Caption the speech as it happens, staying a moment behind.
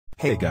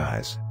Hey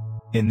guys!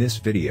 In this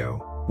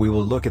video, we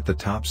will look at the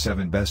top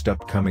 7 best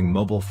upcoming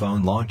mobile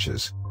phone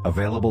launches,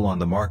 available on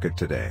the market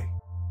today.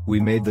 We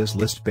made this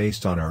list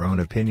based on our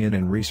own opinion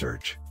and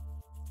research.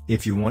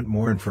 If you want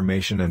more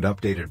information and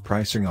updated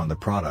pricing on the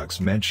products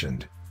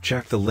mentioned,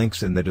 check the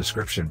links in the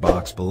description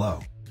box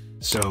below.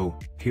 So,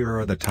 here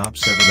are the top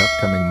 7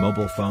 upcoming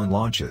mobile phone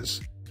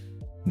launches.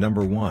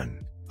 Number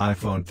 1,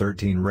 iPhone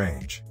 13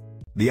 range.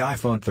 The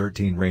iPhone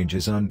 13 range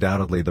is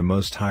undoubtedly the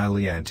most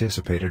highly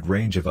anticipated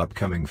range of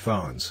upcoming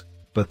phones,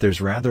 but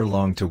there's rather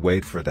long to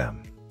wait for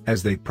them,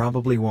 as they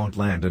probably won't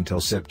land until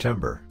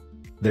September.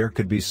 There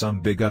could be some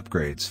big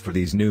upgrades for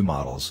these new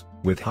models,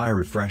 with high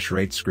refresh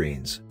rate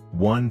screens,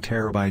 1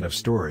 TB of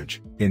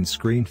storage,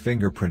 in-screen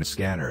fingerprint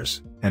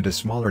scanners, and a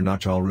smaller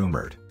notch, all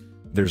rumored.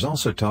 There's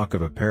also talk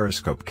of a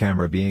periscope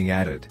camera being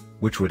added,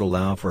 which would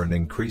allow for an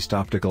increased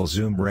optical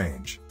zoom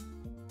range.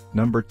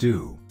 Number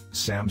 2,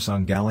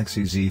 Samsung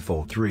Galaxy Z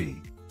Fold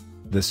 3.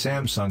 The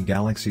Samsung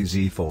Galaxy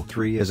Z Fold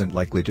 3 isn't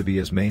likely to be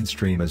as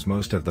mainstream as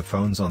most of the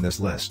phones on this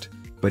list,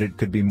 but it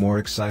could be more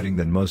exciting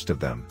than most of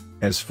them,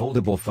 as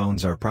foldable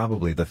phones are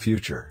probably the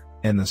future,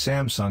 and the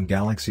Samsung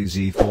Galaxy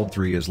Z Fold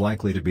 3 is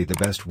likely to be the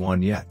best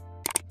one yet.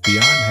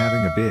 Beyond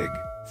having a big,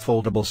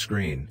 foldable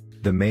screen,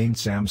 the main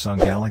Samsung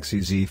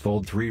Galaxy Z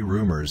Fold 3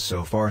 rumors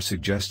so far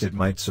suggest it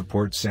might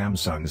support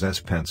Samsung's S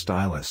Pen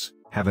stylus,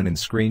 have an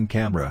in-screen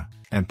camera,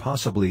 and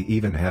possibly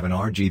even have an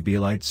RGB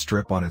light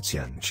strip on its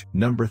hinge.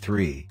 Number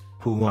 3,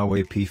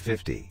 Huawei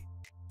P50.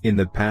 In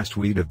the past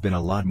we'd have been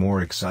a lot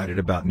more excited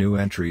about new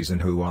entries in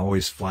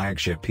Huawei's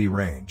flagship P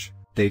range.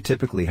 They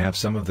typically have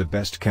some of the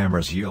best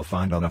cameras you'll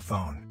find on a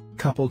phone,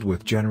 coupled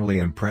with generally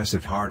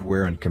impressive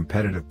hardware and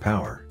competitive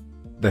power.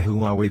 The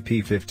Huawei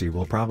P50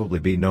 will probably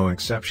be no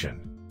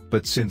exception.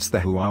 But since the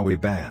Huawei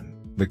ban,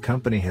 the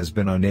company has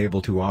been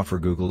unable to offer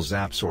Google's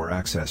apps or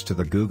access to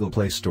the Google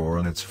Play Store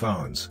on its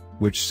phones,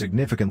 which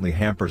significantly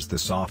hampers the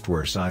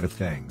software side of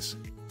things.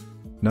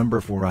 Number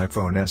 4,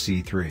 iPhone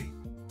SE 3.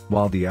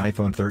 While the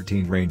iPhone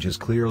 13 range is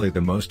clearly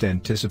the most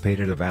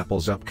anticipated of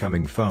Apple's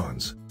upcoming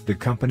phones, the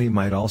company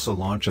might also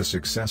launch a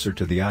successor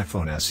to the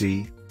iPhone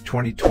SE,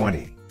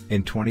 2020,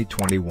 in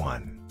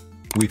 2021.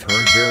 We've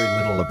heard very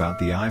little about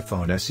the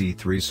iPhone SE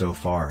 3 so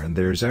far, and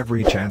there's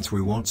every chance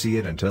we won't see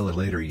it until a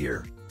later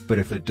year. But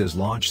if it does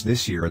launch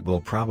this year, it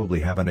will probably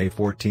have an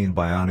A14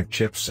 Bionic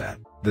chipset,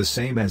 the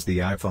same as the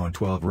iPhone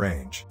 12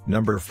 range.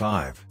 Number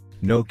 5,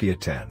 Nokia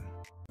 10.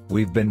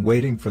 We've been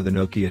waiting for the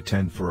Nokia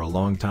 10 for a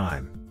long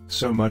time,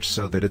 so much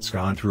so that it's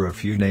gone through a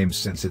few names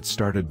since it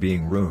started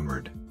being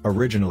rumored.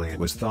 Originally it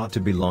was thought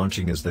to be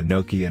launching as the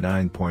Nokia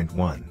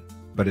 9.1,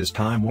 but as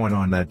time went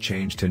on that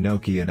changed to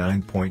Nokia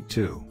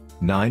 9.2,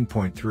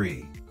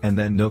 9.3, and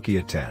then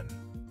Nokia 10.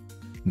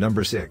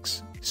 Number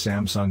 6,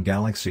 Samsung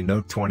Galaxy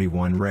Note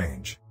 21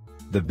 range.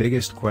 The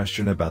biggest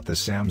question about the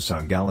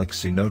Samsung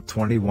Galaxy Note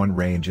 21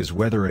 range is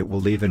whether it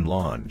will even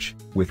launch,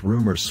 with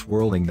rumors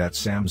swirling that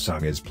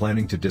Samsung is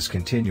planning to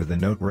discontinue the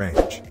Note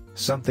range,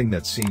 something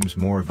that seems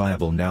more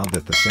viable now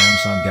that the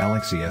Samsung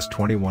Galaxy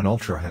S21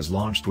 Ultra has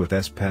launched with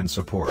S Pen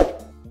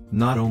support.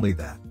 Not only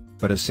that,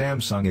 but a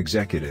Samsung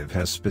executive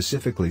has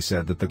specifically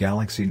said that the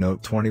Galaxy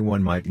Note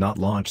 21 might not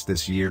launch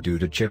this year due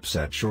to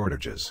chipset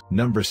shortages.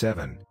 Number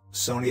 7,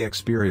 Sony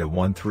Xperia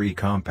 1 III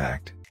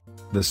Compact.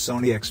 The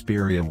Sony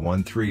Xperia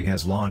 1 III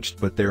has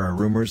launched, but there are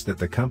rumors that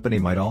the company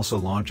might also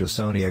launch a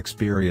Sony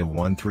Xperia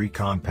 1 III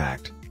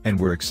Compact, and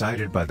we're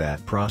excited by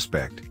that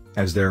prospect,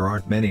 as there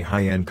aren't many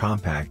high-end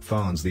compact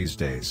phones these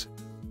days.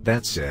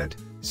 That said,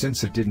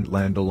 since it didn't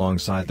land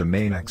alongside the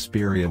main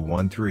Xperia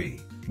 1 III,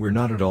 we're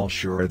not at all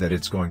sure that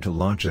it's going to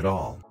launch at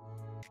all.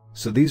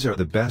 So these are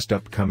the best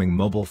upcoming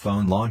mobile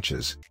phone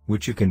launches,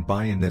 which you can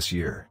buy in this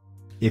year.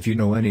 If you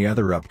know any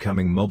other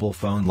upcoming mobile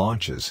phone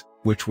launches,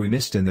 which we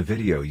missed in the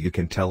video, you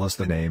can tell us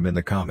the name in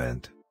the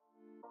comment.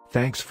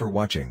 Thanks for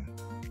watching.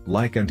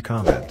 Like and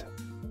comment.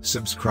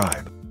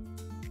 Subscribe.